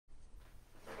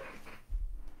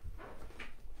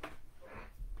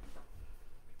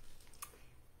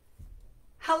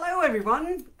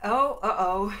everyone.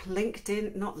 Oh,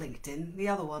 LinkedIn, not LinkedIn, the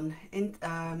other one.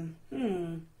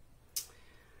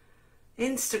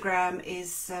 Instagram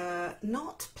is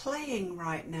not playing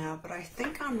right now, but I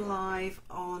think I'm live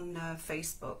on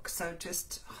Facebook. So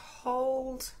just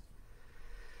hold.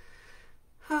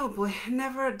 Oh boy,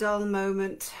 never a dull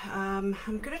moment. I'm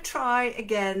going to try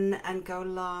again and go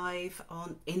live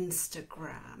on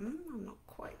Instagram. I'm not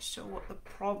quite sure what the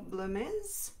problem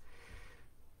is.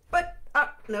 But,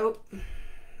 no.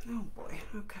 Oh boy,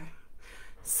 okay.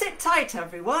 Sit tight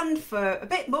everyone for a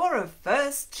bit more of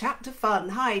First Chapter Fun.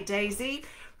 Hi Daisy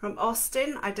from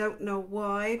Austin. I don't know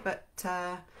why, but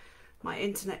my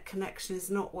internet connection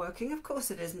is not working. Of course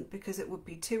it isn't, because it would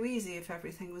be too easy if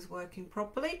everything was working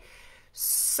properly.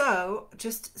 So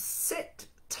just sit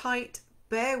tight,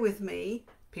 bear with me,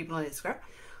 people on Instagram,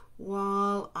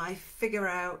 while I figure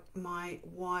out my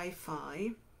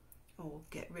Wi-Fi, or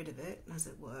get rid of it, as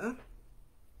it were.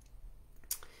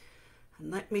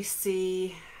 And let me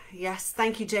see. Yes,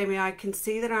 thank you, Jamie. I can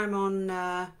see that I'm on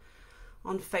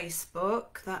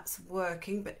Facebook. That's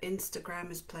working, but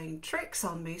Instagram is playing tricks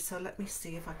on me. So let me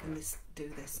see if I can do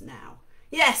this now.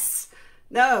 Yes.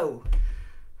 No.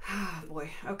 Oh boy.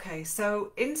 Okay.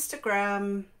 So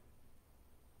Instagram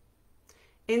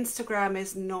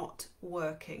is not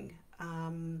working.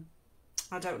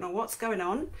 I don't know what's going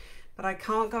on, but I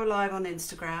can't go live on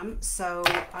Instagram, so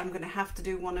I'm going to have to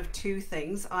do one of two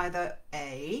things. Either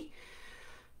A,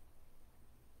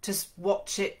 just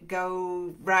watch it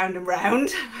go round and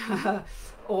round,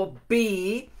 or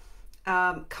B,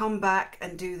 come back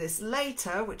and do this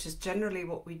later, which is generally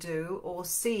what we do, or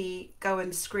C, go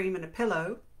and scream in a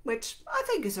pillow, which I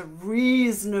think is a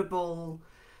reasonable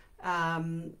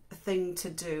thing to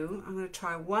do. I'm going to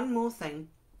try one more thing.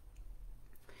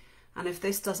 And if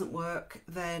this doesn't work,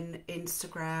 then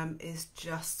Instagram is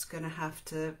just going to have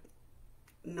to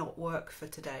not work for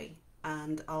today.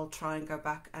 And I'll try and go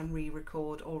back and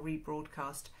re-record or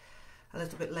rebroadcast a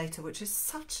little bit later, which is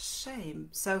such a shame.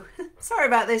 So sorry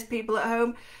about this, people at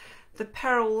home. The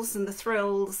perils and the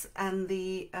thrills and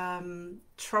the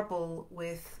trouble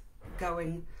with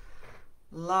going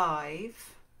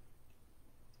live.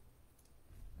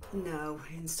 No,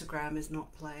 Instagram is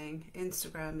not playing.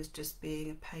 Instagram is just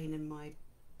being a pain in my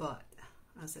butt,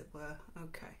 as it were.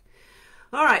 Okay.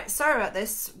 All right, sorry about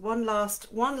this. One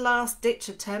last ditch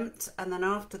attempt, and then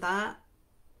after that,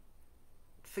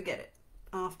 forget it.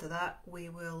 After that, we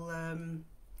will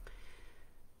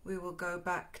go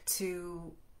back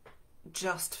to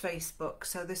just Facebook.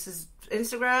 So this is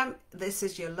Instagram. This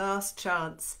is your last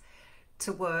chance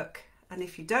to work, and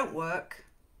if you don't work,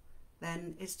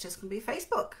 then it's just going to be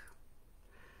Facebook.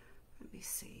 Let me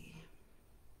see.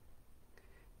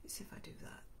 Let's see if I do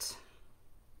that.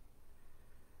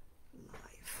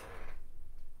 Live.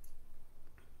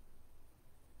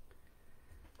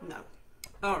 No.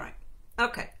 All right.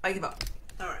 Okay, I give up.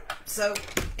 All right. So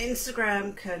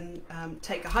Instagram can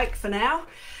take a hike for now.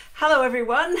 Hello,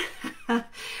 everyone.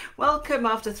 Welcome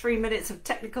after 3 minutes of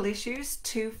technical issues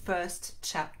to First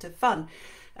Chapter Fun.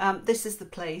 This is the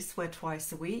place where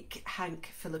twice a week Hank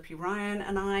Philippi Ryan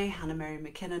and I, Hannah Mary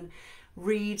McKinnon,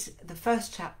 read the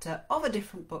first chapter of a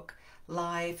different book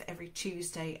live every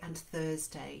Tuesday and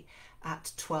Thursday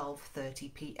at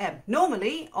 12:30 p.m.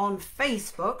 Normally on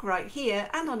Facebook right here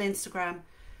and on Instagram,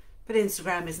 but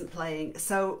Instagram isn't playing.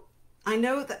 So I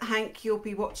know that Hank, you'll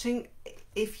be watching.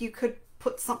 If you could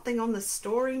put something on the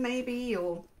story maybe,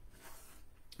 or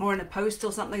in a post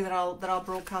or something that I'll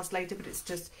broadcast later, but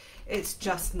it's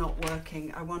just not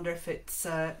working. I wonder if it's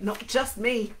not just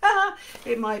me.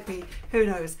 It might be, who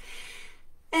knows.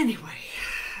 Anyway,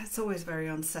 it's always very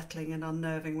unsettling and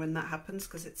unnerving when that happens,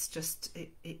 because it's just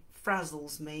it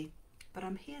frazzles me. But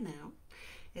I'm here now.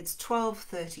 It's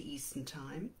 12:30 Eastern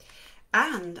time,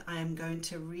 and I am going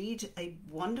to read a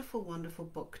wonderful, wonderful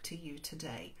book to you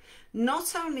today.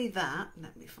 Not only that,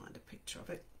 let me find a picture of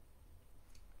it.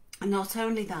 Not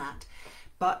only that,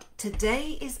 but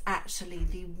today is actually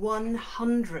the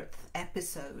 100th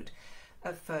episode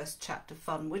of First Chapter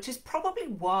Fun, which is probably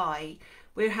why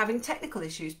we're having technical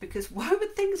issues, because why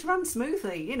would things run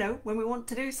smoothly, you know, when we want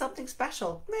to do something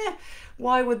special?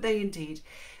 Why would they indeed?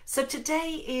 So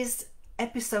today is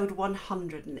episode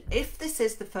 100, and if this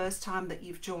is the first time that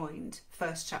you've joined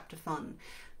First Chapter Fun,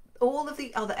 all of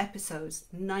the other episodes,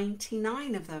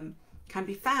 99 of them, can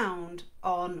be found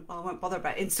on, well, I won't bother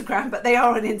about Instagram, but they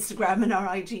are on Instagram and our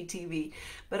IGTV.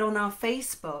 But on our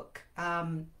Facebook,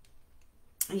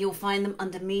 you'll find them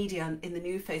under media, in the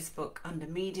new Facebook, under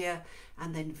media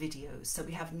and then videos. So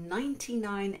we have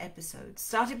 99 episodes.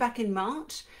 Started back in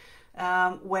March,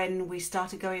 when we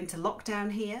started going into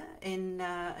lockdown here in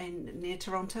near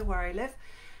Toronto, where I live.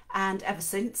 And ever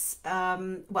since,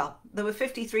 well, there were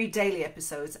 53 daily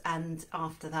episodes, and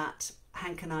after that,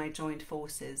 Hank and I joined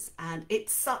forces, and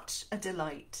it's such a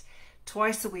delight.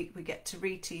 Twice a week we get to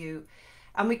read to you,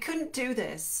 and we couldn't do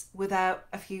this without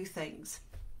a few things.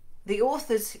 The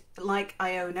authors like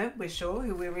Iona Whishaw,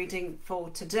 who we're reading for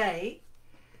today,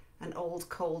 An Old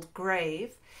Cold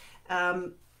Grave.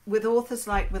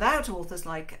 Without authors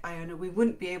like Iona, we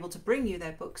wouldn't be able to bring you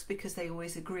their books because they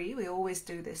always agree. We always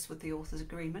do this with the author's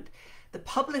agreement. The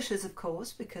publishers, of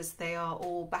course, because they are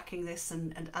all backing this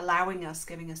and allowing us,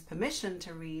 giving us permission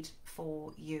to read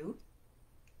for you.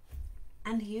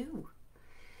 And you.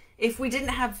 If we didn't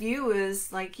have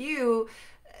viewers like you,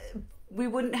 we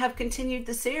wouldn't have continued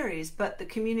the series, but the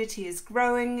community is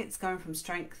growing. It's going from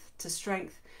strength to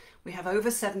strength. We have over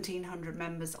 1,700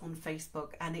 members on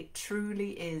Facebook, and it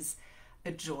truly is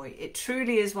a joy. It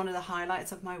truly is one of the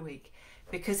highlights of my week,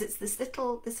 because it's this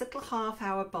little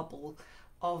half-hour bubble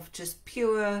of just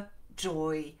pure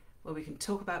joy where we can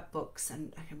talk about books,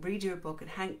 and I can read you a book and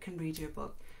Hank can read you a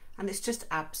book, and it's just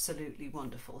absolutely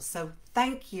wonderful. So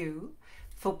thank you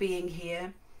for being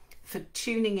here, for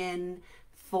tuning in,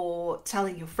 for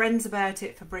telling your friends about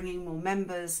it, for bringing more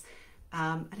members.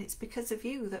 And it's because of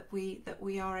you that we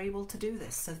are able to do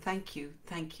this. So thank you,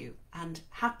 and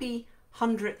happy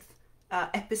 100th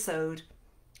episode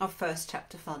of First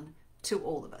Chapter Fun to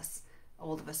all of us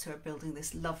who are building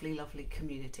this lovely, lovely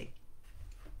community.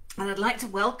 And I'd like to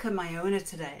welcome Iona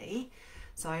today.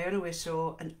 So Iona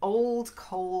Whishaw, An Old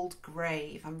Cold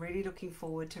Grave. I'm really looking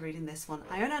forward to reading this one.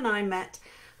 Iona and I met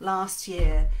last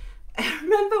year. I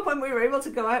remember when we were able to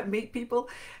go out and meet people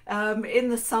in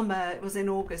the summer. It was in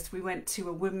August. We went to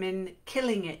a Women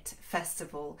Killing It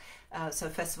festival, so a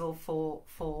festival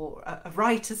for a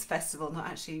writers' festival, not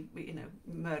actually, you know,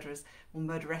 murderers or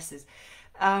murderesses.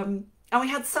 And we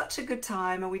had such a good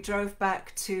time, and we drove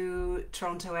back to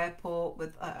Toronto Airport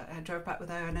with I drove back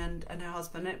with Iona and her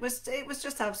husband. It was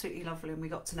just absolutely lovely, and we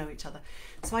got to know each other.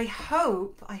 So I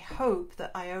hope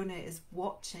that Iona is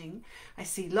watching. I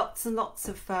see lots and lots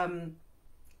of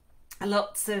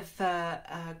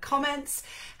comments.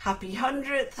 Happy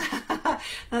 100th.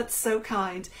 That's so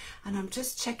kind. And I'm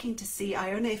just checking to see,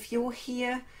 Iona, if you're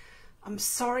here. I'm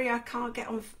sorry I can't get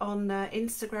on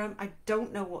Instagram. I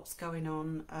don't know what's going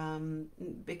on,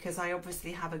 because I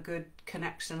obviously have a good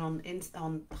connection on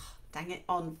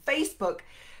Facebook,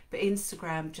 but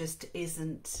Instagram just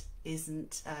isn't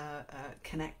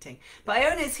connecting. But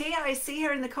Iona's here. I see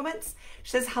her in the comments. She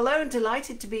says hello and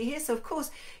delighted to be here. So of course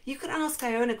you can ask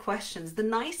Iona questions. The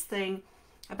nice thing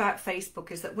about Facebook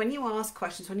is that when you ask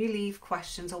questions, when you leave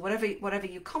questions or whatever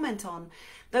you comment on,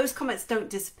 those comments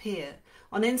don't disappear.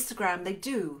 On Instagram, they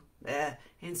do.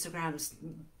 Instagram's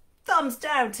thumbs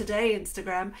down today,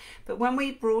 Instagram. But when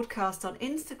we broadcast on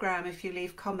Instagram, if you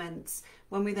leave comments,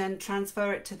 when we then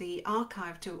transfer it to the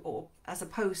archive or as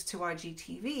opposed to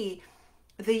IGTV,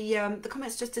 the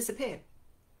comments just disappear.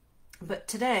 But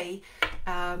today,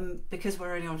 because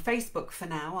we're only on Facebook for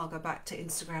now, I'll go back to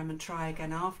Instagram and try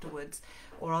again afterwards,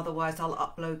 or otherwise I'll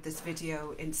upload this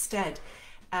video instead.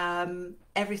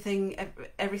 Everything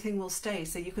will stay.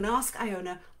 So you can ask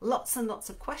Iona lots and lots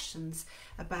of questions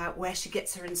about where she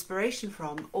gets her inspiration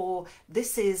from, or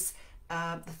this is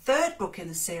the third book in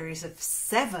the series of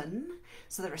 7.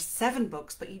 So there are 7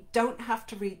 books, but you don't have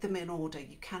to read them in order.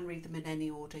 You can read them in any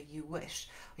order you wish.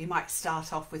 You might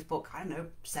start off with book, I don't know,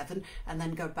 7, and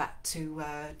then go back to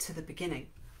the beginning.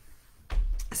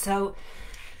 So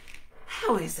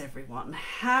how is everyone?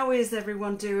 How is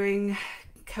everyone doing?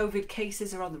 COVID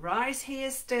cases are on the rise here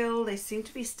still. They seem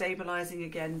to be stabilising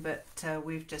again, but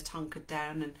we've just hunkered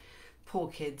down, and poor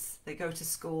kids, they go to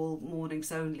school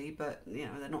mornings only, but you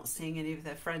know, they're not seeing any of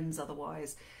their friends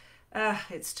otherwise.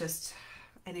 It's just,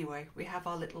 anyway, we have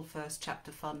our little First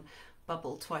Chapter Fun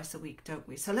bubble twice a week, don't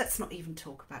we? So let's not even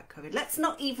talk about COVID. Let's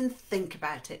not even think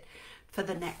about it for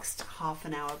the next half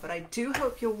an hour. But I do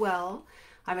hope you're well.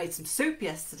 I made some soup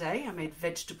yesterday. I made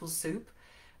vegetable soup.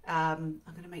 I'm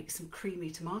going to make some creamy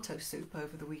tomato soup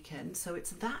over the weekend. So it's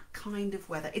that kind of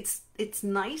weather. It's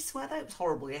nice weather. It was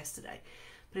horrible yesterday,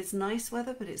 but it's nice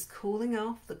weather, but it's cooling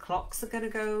off. The clocks are going to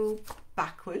go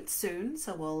backwards soon,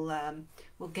 so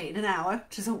we'll gain an hour,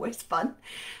 which is always fun.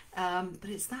 But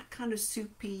it's that kind of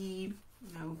soupy,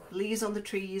 you know, leaves on the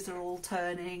trees are all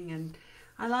turning, and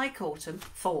I like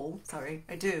fall, sorry,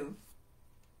 I do.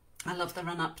 I love the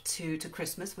run up to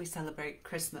Christmas. We celebrate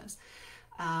Christmas.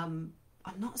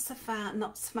 I'm not so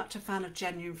much a fan of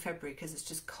January and February because it's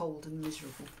just cold and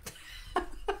miserable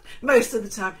most of the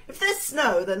time. If there's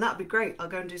snow, then that'd be great. I'll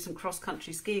go and do some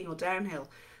cross-country skiing or downhill.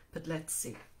 But let's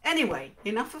see. Anyway,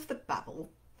 enough of the babble.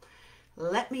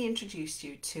 Let me introduce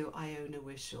you to Iona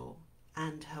Whishaw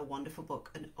and her wonderful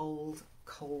book, An Old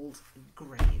Cold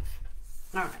Grave.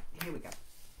 All right, here we go.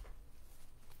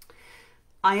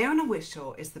 Iona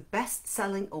Whishaw is the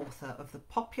best-selling author of the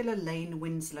popular Lane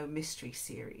Winslow Mysteries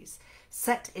series,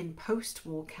 set in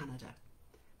post-war Canada.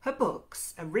 Her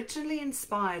books, originally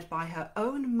inspired by her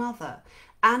own mother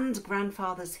and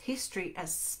grandfather's history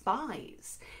as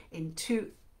spies in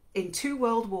two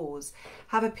world wars,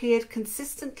 have appeared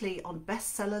consistently on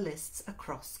bestseller lists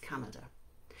across Canada.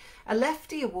 A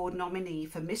Lefty Award nominee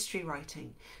for mystery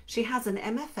writing, she has an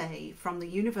MFA from the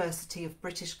University of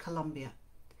British Columbia.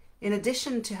 In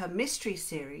addition to her mystery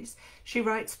series, she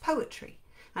writes poetry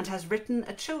and has written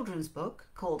a children's book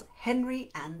called Henry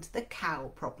and the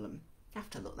Cow Problem. I have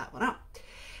to look that one up.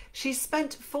 She's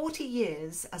spent 40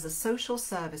 years as a social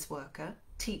service worker,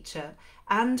 teacher,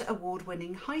 and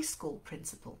award-winning high school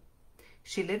principal.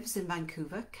 She lives in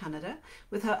Vancouver, Canada,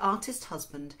 with her artist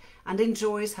husband and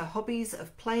enjoys her hobbies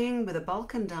of playing with a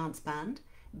Balkan dance band,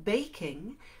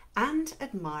 baking, and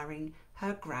admiring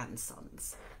her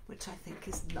grandsons, which I think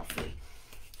is lovely.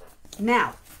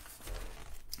 Now,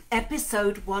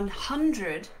 episode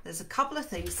 100, there's a couple of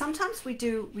things. Sometimes we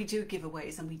do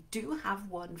giveaways, and we do have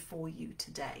one for you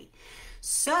today.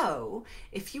 So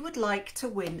if you would like to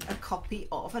win a copy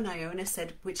of, and Iona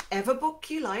said whichever book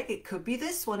you like, it could be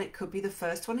this one, it could be the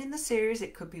first one in the series,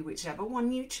 it could be whichever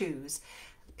one you choose,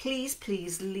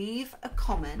 please leave a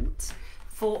comment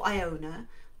for Iona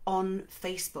on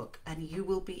Facebook and you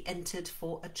will be entered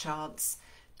for a chance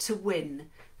to win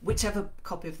whichever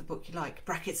copy of the book you like.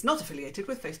 Brackets not affiliated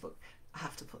with Facebook. I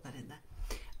have to put that in there.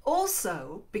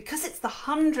 Also, because it's the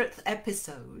 100th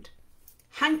episode,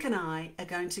 Hank and I are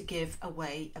going to give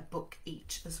away a book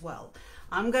each as well.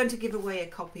 I'm going to give away a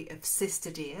copy of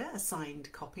Sister Dear, a signed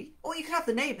copy, or you can have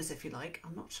The Neighbours if you like.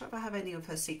 I'm not sure if I have any of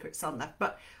her Secret Son left,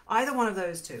 but either one of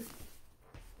those two.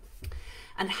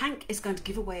 And Hank is going to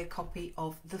give away a copy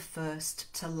of The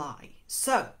First to Lie.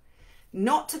 So,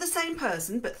 not to the same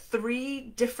person, but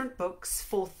 3 different books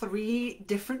for 3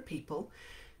 different people.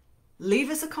 Leave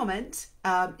us a comment.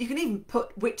 You can even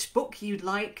put which book you'd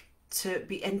like to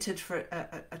be entered for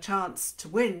a chance to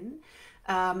win.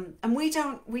 And we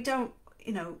don't,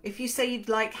 you know, if you say you'd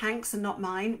like Hank's and not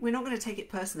mine, we're not going to take it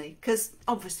personally, because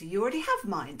obviously you already have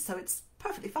mine, so it's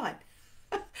perfectly fine.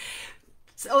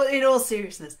 So in all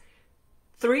seriousness,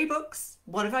 3 books,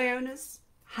 one of Iona's,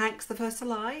 Hank's The First to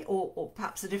Lie, or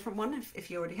perhaps a different one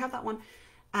if you already have that one,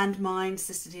 and mine,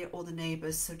 Sister Dear, or The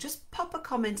Neighbours. So just pop a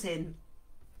comment in,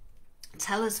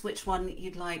 tell us which one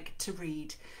you'd like to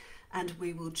read, and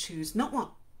we will choose not 1,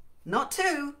 not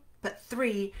 2, but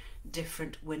 3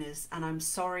 different winners. And I'm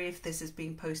sorry if this is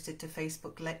being posted to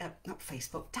Facebook later, not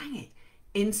Facebook, dang it,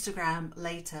 Instagram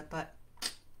later, but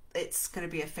it's going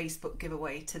to be a Facebook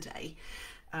giveaway today.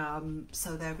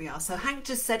 So there we are. So Hank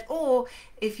just said, or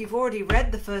if you've already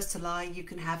read The First to Lie, you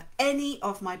can have any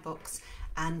of my books,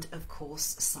 and of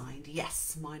course signed.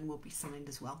 Yes, mine will be signed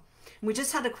as well. And we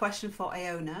just had a question for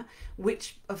Iona,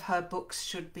 which of her books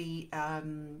should be,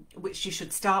 which you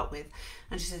should start with.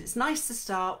 And she said, it's nice to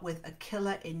start with A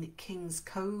Killer in King's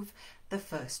Cove, the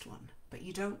first one, but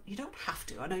you don't have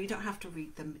to. I know you don't have to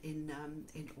read them in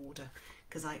order,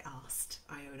 because I asked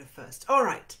Iona first. All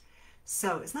right.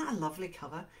 So isn't that a lovely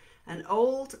cover? An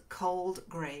Old Cold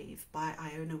Grave by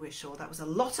Iona Whishaw. That was a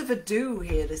lot of ado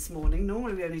here this morning.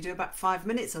 Normally we only do about 5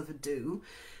 minutes of ado,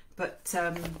 but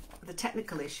the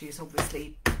technical issues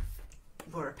obviously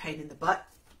were a pain in the butt.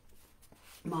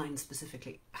 Mine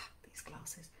specifically. These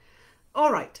glasses.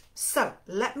 All right, so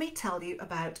let me tell you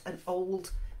about An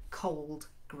Old Cold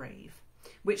Grave,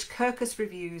 which Kirkus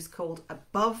Reviews called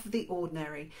above the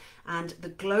ordinary, and the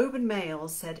Globe and Mail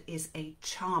said is a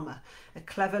charmer, a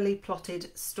cleverly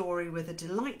plotted story with a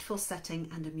delightful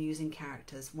setting and amusing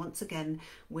characters. Once again,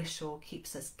 Whishaw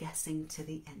keeps us guessing to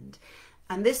the end.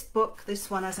 And this book, this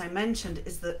one, as I mentioned,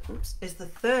 is the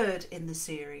 3rd in the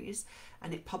series,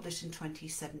 and it published in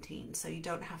 2017. So you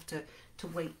don't have to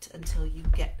wait until you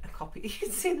get a copy. You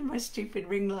can see my stupid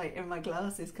ring light in my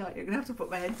glasses, can't you? I'm gonna have to put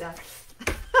my head down.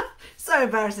 So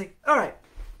embarrassing. All right,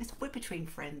 we're between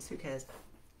friends, who cares?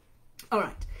 All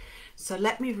right, so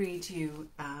let me read you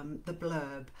the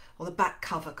blurb, or the back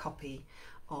cover copy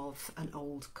of An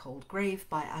Old Cold Grave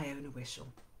by Iona Whishaw.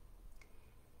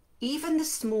 Even the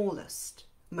smallest,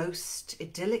 most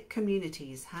idyllic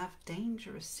communities have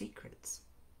dangerous secrets.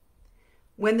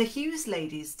 When the Hughes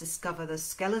ladies discover the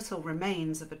skeletal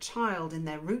remains of a child in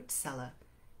their root cellar,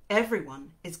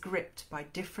 everyone is gripped by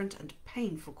different and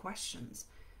painful questions.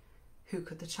 Who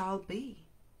could the child be?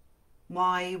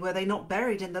 Why were they not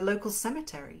buried in the local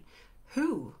cemetery?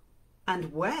 Who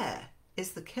and where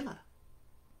is the killer?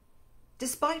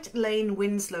 Despite Lane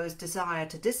Winslow's desire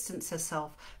to distance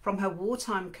herself from her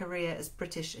wartime career as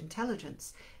British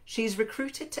intelligence, she's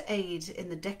recruited to aid in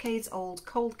the decades-old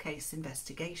cold case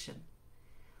investigation.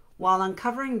 While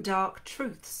uncovering dark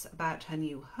truths about her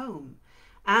new home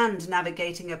and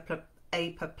navigating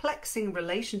a perplexing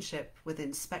relationship with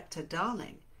Inspector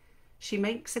Darling, she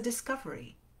makes a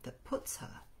discovery that puts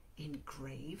her in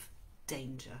grave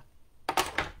danger.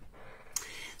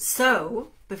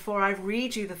 So, before I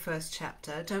read you the first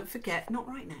chapter, don't forget, not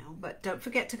right now, but don't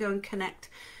forget to go and connect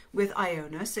with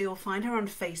Iona. So you'll find her on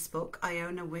Facebook,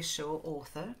 Iona Whishaw,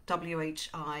 author, Whishaw.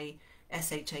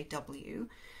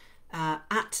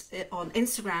 On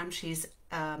Instagram, she's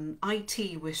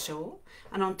IT Whishaw,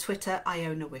 and on Twitter,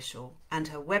 Iona Whishaw. And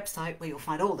her website, where you'll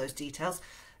find all those details,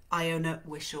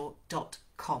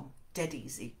 ionawishaw.com. Dead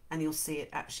easy. And you'll see it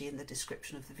actually in the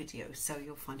description of the video, so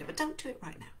you'll find it, but don't do it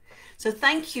right now. So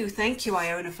thank you,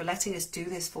 Iona, for letting us do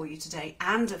this for you today,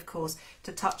 and of course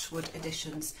to Touchwood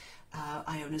Editions,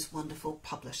 Iona's wonderful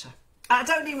publisher. I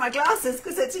don't need my glasses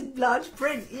because it's in large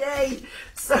print, yay!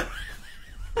 So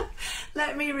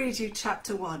let me read you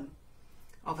chapter 1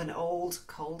 of An Old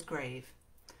Cold Grave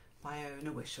by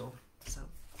Iona Whishaw. So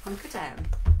hunker down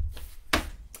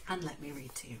and let me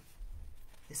read to you.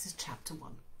 This is chapter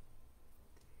 1.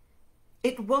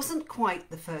 It wasn't quite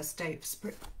the first day of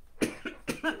spring.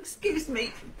 Excuse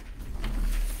me.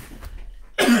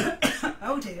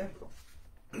 Oh dear.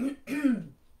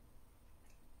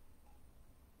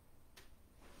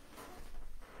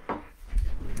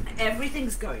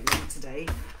 Everything's going on today.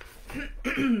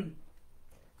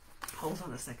 Hold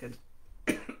on a second.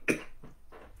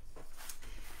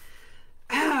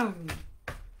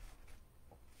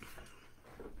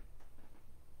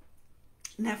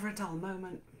 Never a dull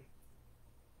moment.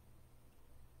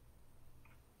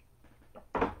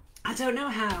 I don't know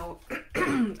how,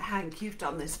 Hank, you've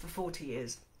done this for 40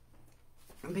 years,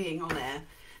 being on air.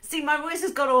 See, my voice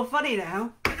has got all funny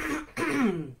now.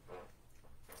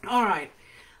 All right,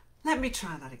 let me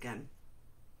try that again.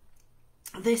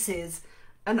 This is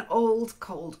An Old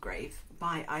Cold Grave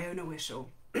by Iona Whishaw.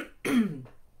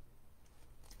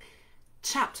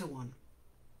 Chapter 1.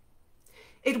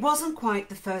 It wasn't quite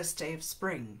the first day of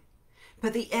spring,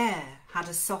 but the air had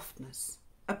a softness,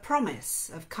 a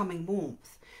promise of coming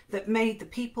warmth that made the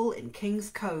people in King's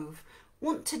Cove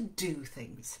want to do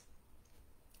things.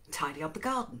 Tidy up the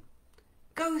garden,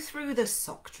 go through the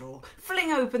sock drawer,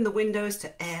 fling open the windows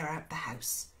to air out the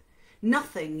house.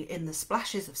 Nothing in the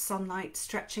splashes of sunlight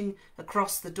stretching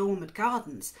across the dormered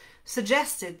gardens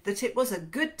suggested that it was a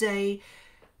good day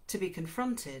to be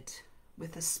confronted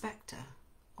with the spectre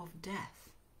of death.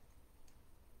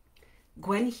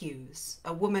 Gwen Hughes,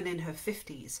 a woman in her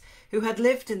 50s, who had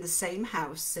lived in the same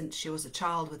house since she was a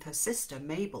child with her sister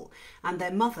Mabel and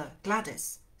their mother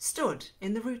Gladys, stood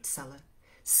in the root cellar,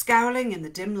 scowling in the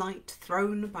dim light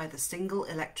thrown by the single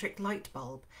electric light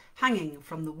bulb hanging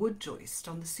from the wood joist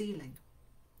on the ceiling.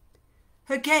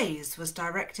 Her gaze was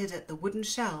directed at the wooden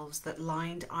shelves that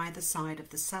lined either side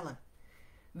of the cellar.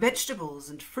 Vegetables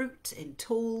and fruit in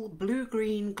tall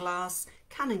blue-green glass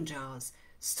canning jars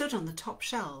stood on the top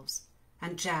shelves,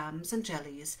 and jams and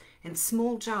jellies in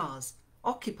small jars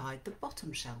occupied the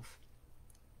bottom shelf.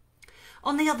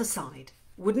 On the other side,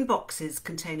 wooden boxes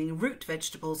containing root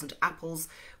vegetables and apples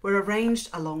were arranged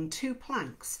along 2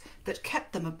 planks that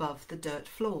kept them above the dirt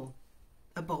floor.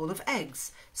 A bowl of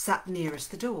eggs sat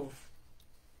nearest the door.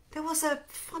 There was a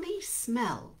funny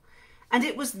smell, and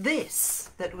it was this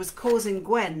that was causing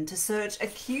Gwen to search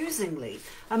accusingly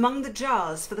among the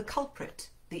jars for the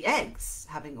culprit, the eggs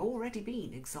having already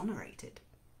been exonerated.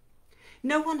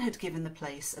 No one had given the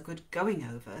place a good going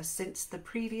over since the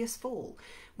previous fall,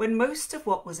 when most of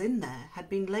what was in there had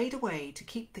been laid away to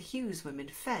keep the Hughes women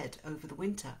fed over the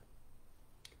winter.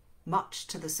 Much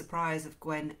to the surprise of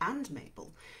Gwen and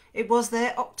Mabel, it was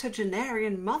their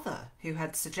octogenarian mother who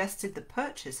had suggested the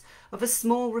purchase of a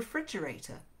small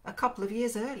refrigerator a couple of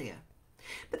years earlier.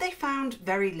 But they found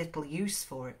very little use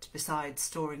for it besides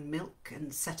storing milk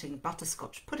and setting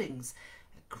butterscotch puddings,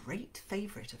 a great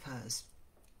favourite of hers.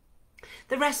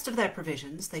 The rest of their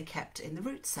provisions they kept in the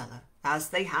root cellar, as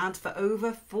they had for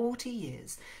over 40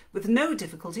 years, with no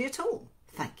difficulty at all,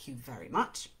 thank you very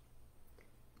much.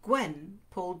 Gwen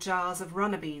pulled jars of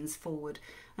runner beans forward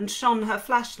and shone her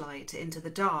flashlight into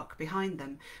the dark behind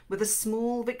them with a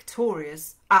small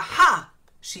victorious "Aha!"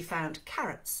 She found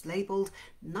carrots labelled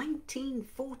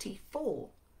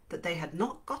 1944 that they had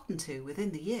not gotten to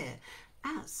within the year,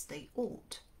 as they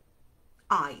ought.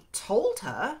 "I told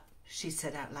her," she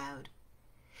said out loud.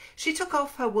 She took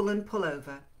off her woolen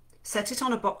pullover, set it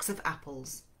on a box of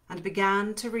apples, and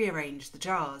began to rearrange the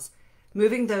jars,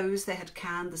 moving those they had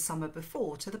canned the summer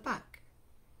before to the back.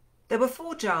 There were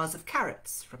 4 jars of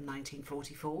carrots from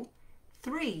 1944,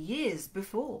 3 years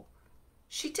before.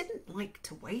 She didn't like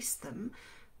to waste them,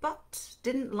 but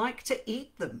didn't like to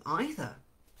eat them either.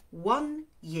 1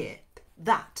 year,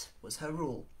 that was her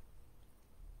rule.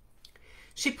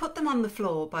 She put them on the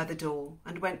floor by the door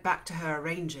and went back to her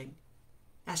arranging.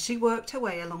 As she worked her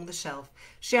way along the shelf,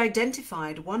 she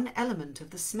identified one element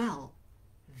of the smell: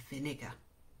 vinegar.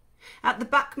 At the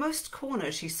backmost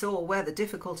corner she saw where the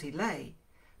difficulty lay.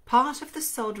 Part of the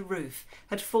sod roof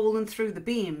had fallen through the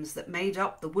beams that made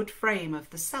up the wood frame of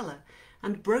the cellar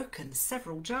and broken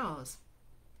several jars.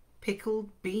 Pickled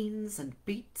beans and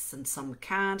beets and some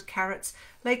canned carrots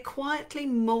lay quietly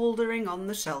mouldering on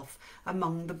the shelf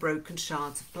among the broken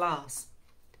shards of glass.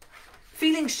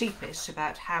 Feeling sheepish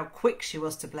about how quick she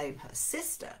was to blame her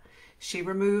sister, she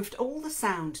removed all the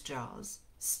sound jars,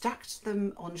 stacked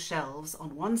them on shelves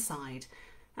on one side,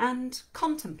 and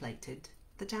contemplated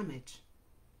the damage.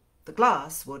 The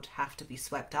glass would have to be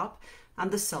swept up and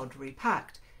the sod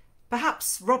repacked.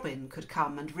 Perhaps Robin could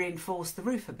come and reinforce the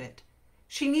roof a bit.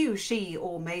 She knew she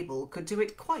or Mabel could do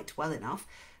it quite well enough,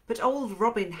 but old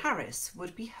Robin Harris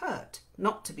would be hurt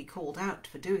not to be called out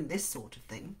for doing this sort of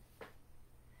thing.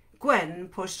 Gwen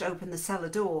pushed open the cellar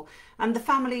door, and the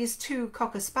family's 2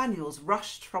 cocker spaniels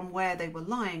rushed from where they were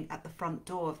lying at the front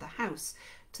door of the house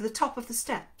to the top of the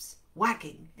steps,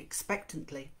 wagging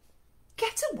expectantly.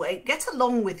 "Get away, get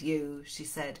along with you," she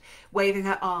said, waving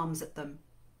her arms at them.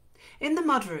 In the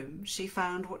mudroom she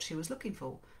found what she was looking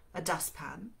for: a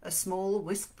dustpan, a small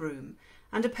whisk broom,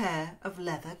 and a pair of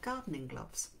leather gardening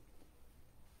gloves.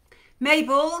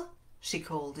 "Mabel," she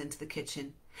called into the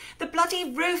kitchen, "the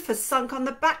bloody roof has sunk on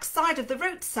the back side of the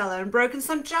root cellar and broken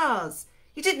some jars.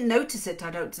 You didn't notice it, I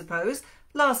don't suppose,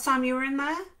 last time you were in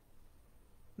there?"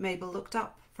 Mabel looked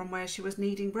up from where she was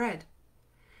kneading bread.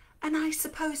 "And I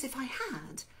suppose if I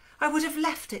had, I would have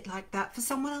left it like that for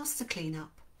someone else to clean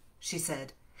up," she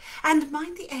said. "And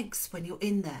mind the eggs when you're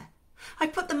in there. I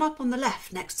put them up on the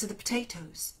left next to the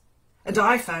potatoes. And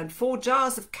I found 4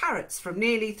 jars of carrots from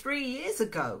nearly 3 years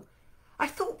ago. I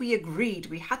thought we agreed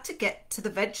we had to get to the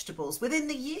vegetables within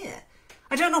the year.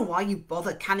 I don't know why you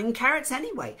bother canning carrots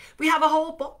anyway. We have a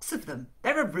whole box of them.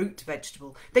 They're a root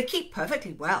vegetable. They keep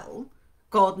perfectly well.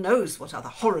 God knows what other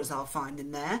horrors I'll find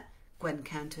in there," Gwen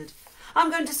countered.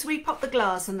 "I'm going to sweep up the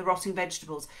glass and the rotting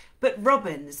vegetables, but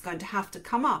Robin is going to have to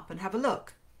come up and have a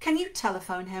look. Can you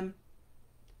telephone him?"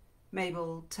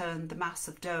 Mabel turned the mass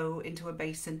of dough into a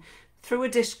basin, threw a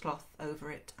dishcloth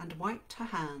over it, and wiped her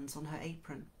hands on her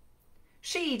apron.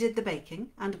 She did the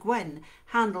baking, and Gwen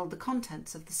handled the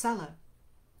contents of the cellar.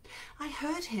 "I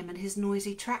heard him and his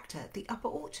noisy tractor at the upper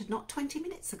orchard not 20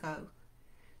 minutes ago."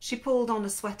 She pulled on a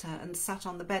sweater and sat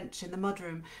on the bench in the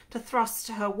mudroom to thrust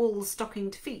her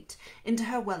wool-stockinged feet into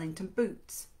her Wellington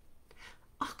boots.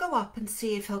 "I'll go up and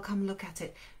see if he'll come look at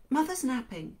it. Mother's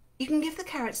napping. You can give the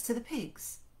carrots to the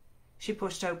pigs." She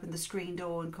pushed open the screen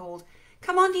door and called,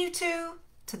 "Come on, you 2,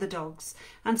 to the dogs,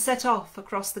 and set off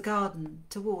across the garden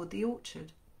toward the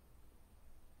orchard.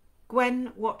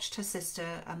 Gwen watched her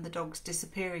sister and the dogs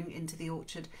disappearing into the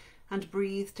orchard and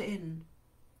breathed in.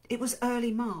 It was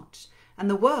early March, and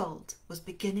the world was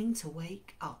beginning to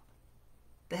wake up.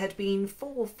 There had been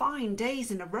 4 fine days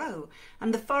in a row,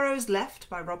 and the furrows left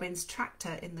by Robin's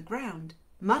tractor in the ground,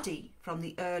 muddy from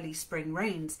the early spring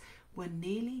rains, were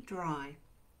nearly dry.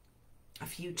 A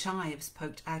few chives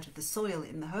poked out of the soil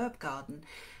in the herb garden,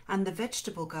 and the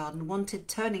vegetable garden wanted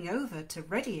turning over to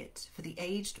ready it for the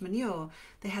aged manure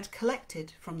they had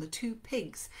collected from the 2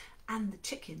 pigs and the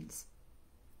chickens.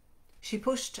 She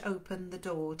pushed open the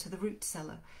door to the root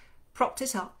cellar, propped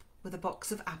it up with a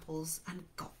box of apples, and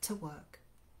got to work.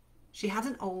 She had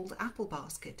an old apple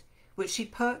basket, which she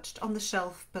perched on the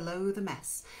shelf below the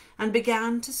mess, and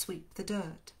began to sweep the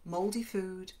dirt, mouldy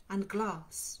food, and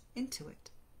glass into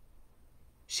it.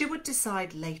 She would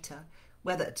decide later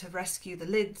whether to rescue the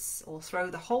lids or throw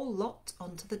the whole lot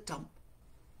onto the dump.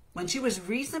 When she was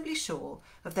reasonably sure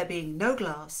of there being no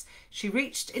glass, she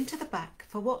reached into the back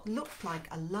for what looked like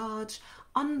a large,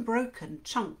 unbroken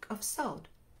chunk of sod.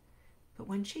 But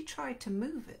when she tried to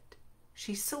move it,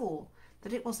 she saw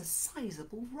that it was a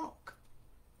sizable rock.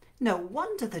 No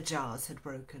wonder the jars had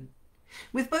broken.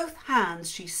 With both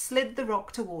hands she slid the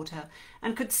rock toward her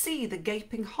and could see the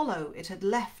gaping hollow it had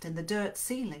left in the dirt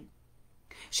ceiling.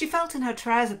 She felt in her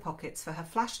trouser pockets for her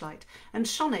flashlight and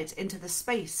shone it into the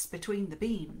space between the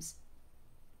beams.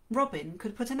 Robin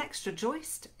could put an extra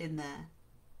joist in there.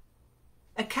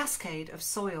 A cascade of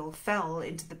soil fell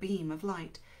into the beam of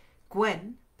light,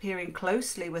 Gwen, peering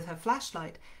closely with her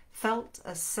flashlight, felt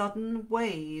a sudden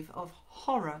wave of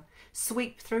horror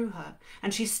sweep through her,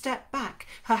 and she stepped back,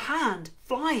 her hand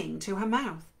flying to her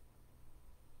mouth.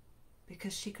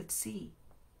 Because she could see,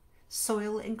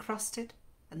 soil encrusted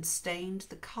and stained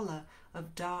the colour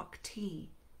of dark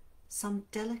tea, some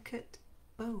delicate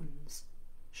bones,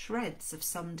 shreds of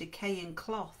some decaying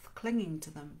cloth clinging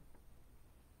to them.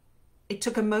 It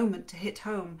took a moment to hit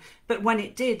home, but when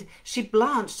it did, she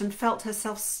blanched and felt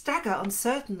herself stagger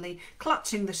uncertainly,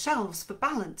 clutching the shelves for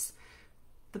balance.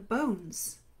 The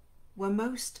bones were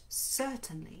most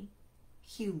certainly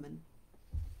human.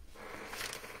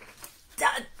 Da,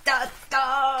 da,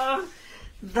 da.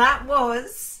 That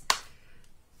was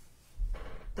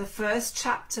the first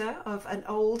chapter of An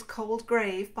Old Cold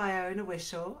Grave by Iona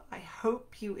Whishaw. I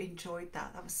hope you enjoyed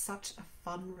that. That was such a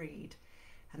fun read.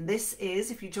 And this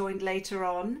is, if you joined later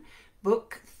on,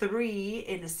 book 3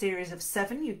 in a series of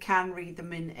 7. You can read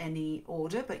them in any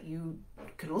order, but you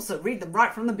can also read them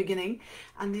right from the beginning.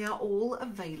 And they are all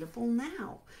available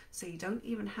now. So you don't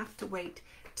even have to wait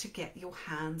to get your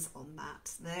hands on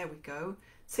that. There we go.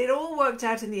 See, it all worked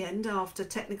out in the end after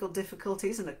technical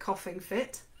difficulties and a coughing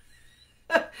fit.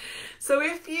 So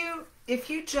if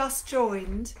you just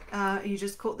joined, you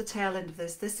just caught the tail end of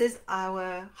this. This is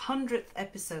our 100th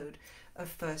episode of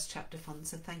First Chapter Fun,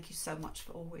 so thank you so much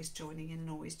for always joining in and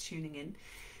always tuning in.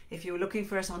 If you were looking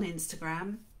for us on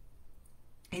Instagram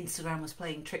was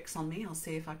playing tricks on me. I'll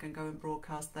see if I can go and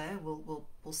broadcast there. We'll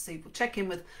see. We'll check in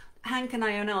with Hank and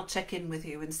Iona. I'll check in with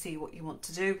you and see what you want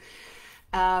to do.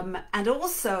 And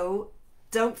also,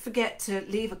 don't forget to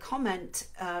leave a comment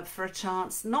for a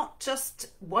chance, not just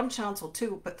one chance or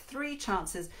 2, but 3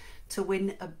 chances to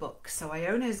win a book. So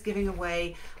Iona is giving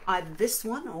away either this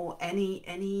one or any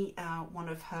one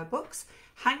of her books.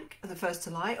 Hank, The First to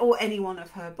Lie, or any one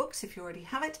of her books if you already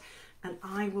have it. And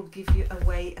I will give you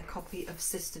away a copy of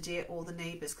Sister Dear or The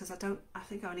Neighbours, because I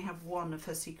think I only have one of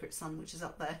Her Secret Son, which is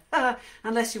up there.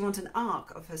 Unless you want an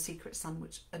ARC of Her Secret Son,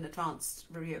 which an advanced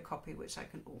review copy, which I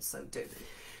can also do.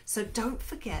 So don't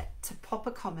forget to pop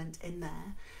a comment in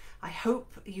there. I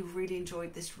hope you really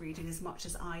enjoyed this reading as much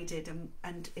as I did,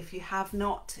 and if you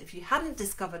hadn't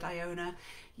discovered Iona,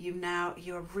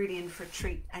 you're really in for a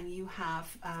treat, and you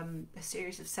have a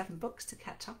series of 7 books to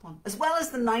catch up on, as well as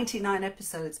the 99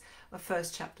 episodes of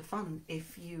First Chapter Fun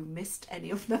if you missed any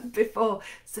of them before.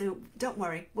 So don't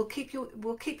worry, we'll keep you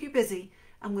busy,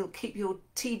 and we'll keep your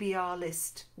TBR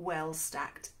list well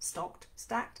stocked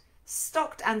and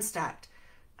stacked.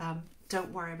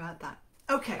 Don't worry about that.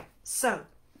 Okay, so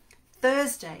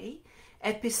Thursday,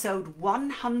 episode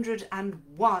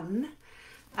 101,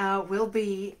 will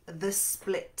be The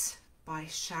Split by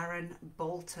Sharon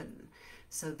Bolton.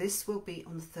 So this will be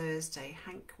on Thursday.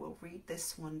 Hank will read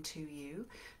this one to you.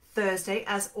 Thursday,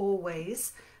 as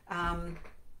always, on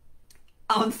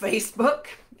Facebook,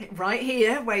 right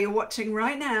here, where you're watching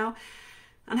right now.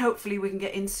 And hopefully we can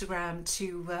get Instagram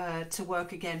to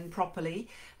work again properly.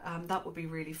 That would be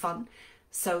really fun.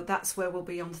 So that's where we'll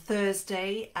be on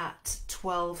Thursday at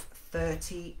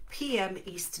 12:30 p.m.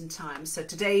 Eastern Time. So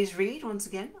today's read, once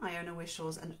again, Iona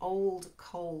Wishaw's An Old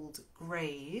Cold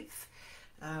Grave.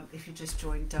 If you just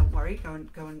joined, don't worry. Go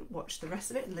and watch the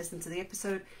rest of it and listen to the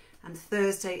episode. And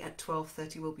Thursday at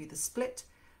 12:30 will be The Split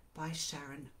by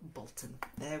Sharon Bolton.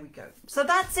 There we go. So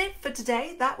that's it for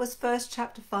today. That was First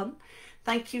Chapter Fun.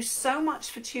 Thank you so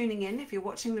much for tuning in. If you're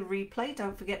watching the replay,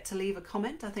 don't forget to leave a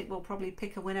comment. I think we'll probably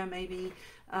pick a winner maybe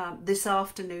this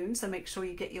afternoon, so make sure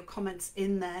you get your comments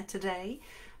in there today,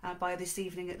 by this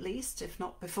evening at least, if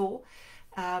not before.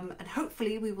 And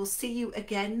hopefully we will see you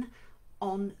again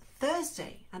on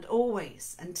Thursday. And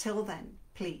always, until then,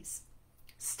 please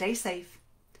stay safe,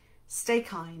 stay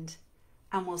kind,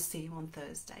 and we'll see you on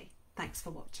Thursday. Thanks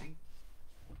for watching.